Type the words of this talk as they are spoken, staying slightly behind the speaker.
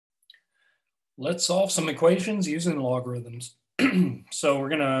Let's solve some equations using logarithms. So we're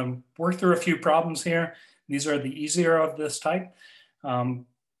going to work through a few problems here. These are the easier of this type, but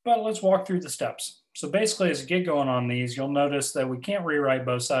let's walk through the steps. So basically, as you get going on these, you'll notice that we can't rewrite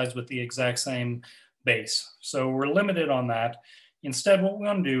both sides with the exact same base. So we're limited on that. Instead, what we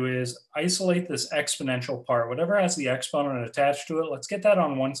want to do is isolate this exponential part. Whatever has the exponent attached to it, let's get that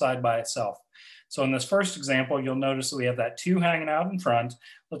on one side by itself. So in this first example, you'll notice that we have that 2 hanging out in front.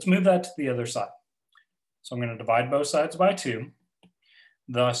 Let's move that to the other side. So I'm going to divide both sides by 2,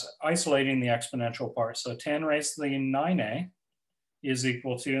 thus isolating the exponential part. So 10 raised to the 9a is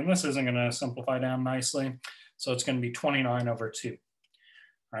equal to, and this isn't going to simplify down nicely, so it's going to be 29 over 2.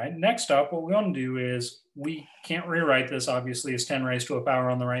 All right, next up, what we want to do is, we can't rewrite this, obviously, as 10 raised to a power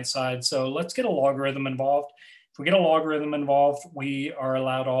on the right side, so let's get a logarithm involved. If we get a logarithm involved, we are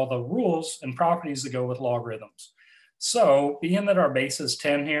allowed all the rules and properties that go with logarithms. So, being that our base is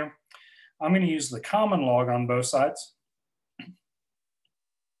 10 here, I'm going to use the common log on both sides.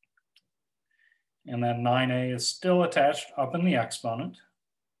 And then 9a is still attached up in the exponent.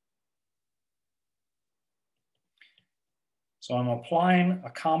 So I'm applying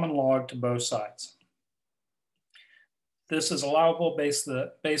a common log to both sides. This is allowable based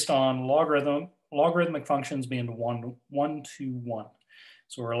on logarithmic functions being 1 to 1.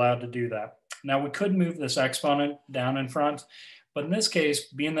 So we're allowed to do that. Now we could move this exponent down in front, but in this case,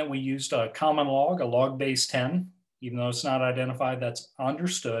 being that we used a common log, a log base 10, even though it's not identified, that's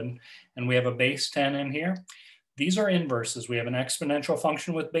understood, and we have a base 10 in here. These are inverses. We have an exponential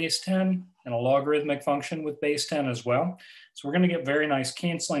function with base 10 and a logarithmic function with base 10 as well. So we're going to get very nice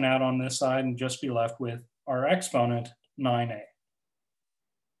canceling out on this side and just be left with our exponent 9a.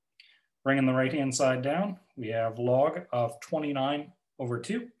 Bringing the right-hand side down, we have log of 29 over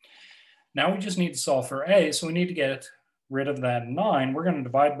 2. Now we just need to solve for a, so we need to get rid of that 9. We're going to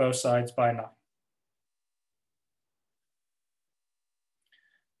divide both sides by 9.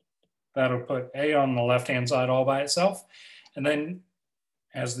 That'll put a on the left-hand side all by itself. And then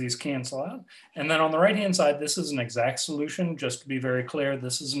as these cancel out. And then on the right-hand side, this is an exact solution. Just to be very clear,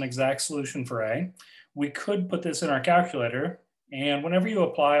 this is an exact solution for a. We could put this in our calculator. And whenever you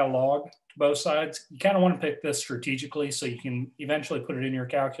apply a log to both sides, you kind of want to pick this strategically so you can eventually put it in your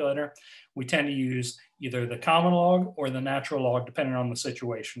calculator. We tend to use either the common log or the natural log, depending on the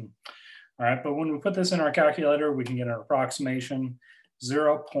situation. All right, but when we put this in our calculator, we can get an approximation.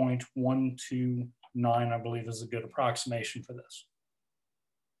 0.129, I believe, is a good approximation for this.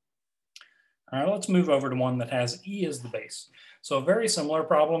 All right, let's move over to one that has e as the base. So a very similar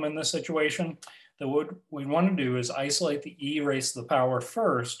problem in this situation. That what we want to do is isolate the e raised to the power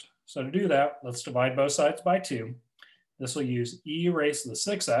first. So to do that, let's divide both sides by 2. This will use e raised to the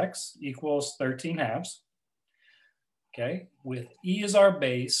 6x equals 13 halves. Okay, with e as our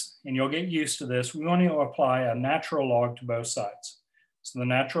base, and you'll get used to this, we want to apply a natural log to both sides. So the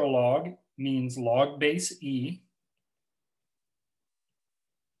natural log means log base e.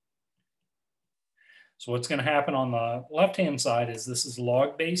 So what's going to happen on the left-hand side is this is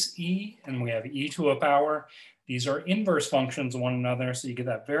log base e, and we have e to a power. These are inverse functions of one another, so you get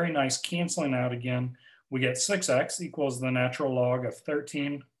that very nice canceling out again. We get 6x equals the natural log of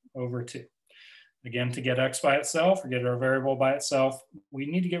 13 over 2. Again, to get x by itself, or get our variable by itself, we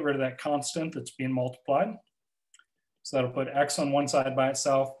need to get rid of that constant that's being multiplied. So that'll put x on one side by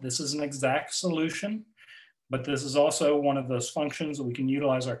itself. This is an exact solution, but this is also one of those functions that we can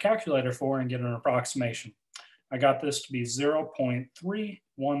utilize our calculator for and get an approximation. I got this to be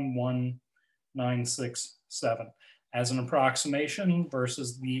 0.311967 as an approximation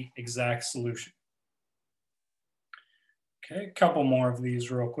versus the exact solution. Okay, a couple more of these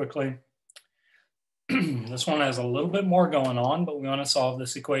real quickly. This one has a little bit more going on, but we want to solve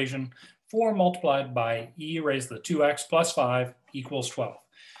this equation. 4 multiplied by e raised to the 2x plus 5 equals 12.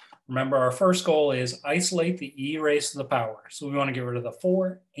 Remember, our first goal is isolate the e raised to the power. So we want to get rid of the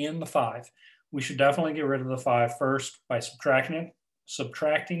 4 and the 5. We should definitely get rid of the 5 first by subtracting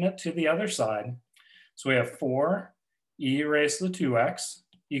it to the other side. So we have 4 e raised to the 2x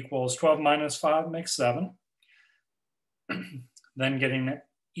equals 12 minus 5 makes 7. Then getting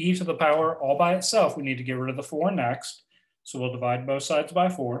e to the power all by itself, we need to get rid of the 4 next. So we'll divide both sides by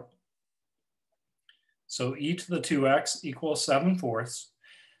 4. So e to the 2x equals 7/4.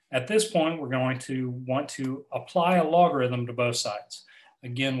 At this point, we're going to want to apply a logarithm to both sides.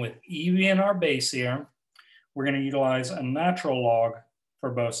 Again, with e being our base here, we're going to utilize a natural log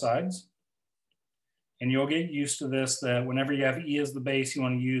for both sides. And you'll get used to this, that whenever you have e as the base, you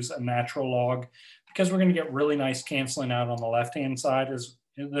want to use a natural log, because we're going to get really nice canceling out on the left-hand side as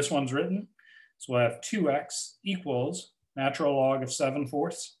this one's written. So we'll have 2x equals natural log of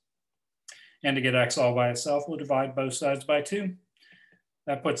 7/4. And to get x all by itself, we'll divide both sides by 2.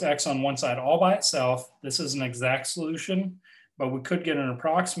 That puts x on one side all by itself. This is an exact solution, but we could get an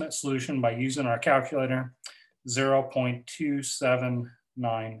approximate solution by using our calculator, 0.2798.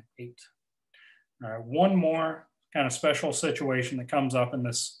 All right, one more kind of special situation that comes up in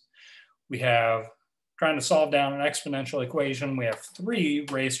this. We have trying to solve down an exponential equation. We have 3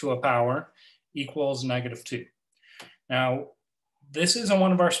 raised to a power equals -2. Now, this isn't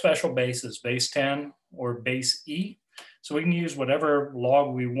one of our special bases, base 10 or base e. So we can use whatever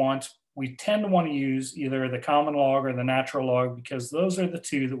log we want. We tend to want to use either the common log or the natural log because those are the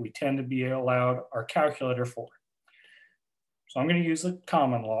 2 that we tend to be allowed our calculator for. So I'm going to use the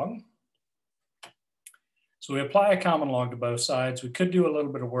common log. So we apply a common log to both sides. We could do a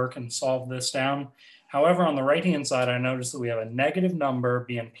little bit of work and solve this down. However, on the right-hand side, I noticed that we have a negative number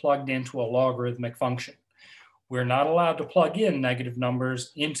being plugged into a logarithmic function. We're not allowed to plug in negative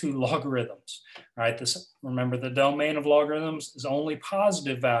numbers into logarithms. All right, remember the domain of logarithms is only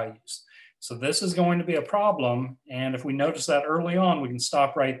positive values. So this is going to be a problem. And if we notice that early on, we can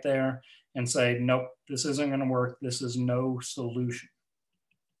stop right there and say, nope, this isn't going to work. This is no solution.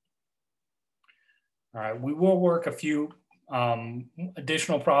 All right, we will work a few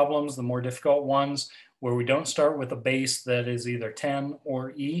additional problems, the more difficult ones, where we don't start with a base that is either 10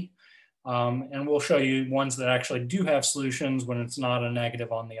 or e. And we'll show you ones that actually do have solutions when it's not a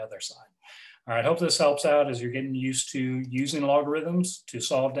negative on the other side. All right, I hope this helps out as you're getting used to using logarithms to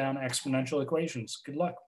solve down exponential equations. Good luck.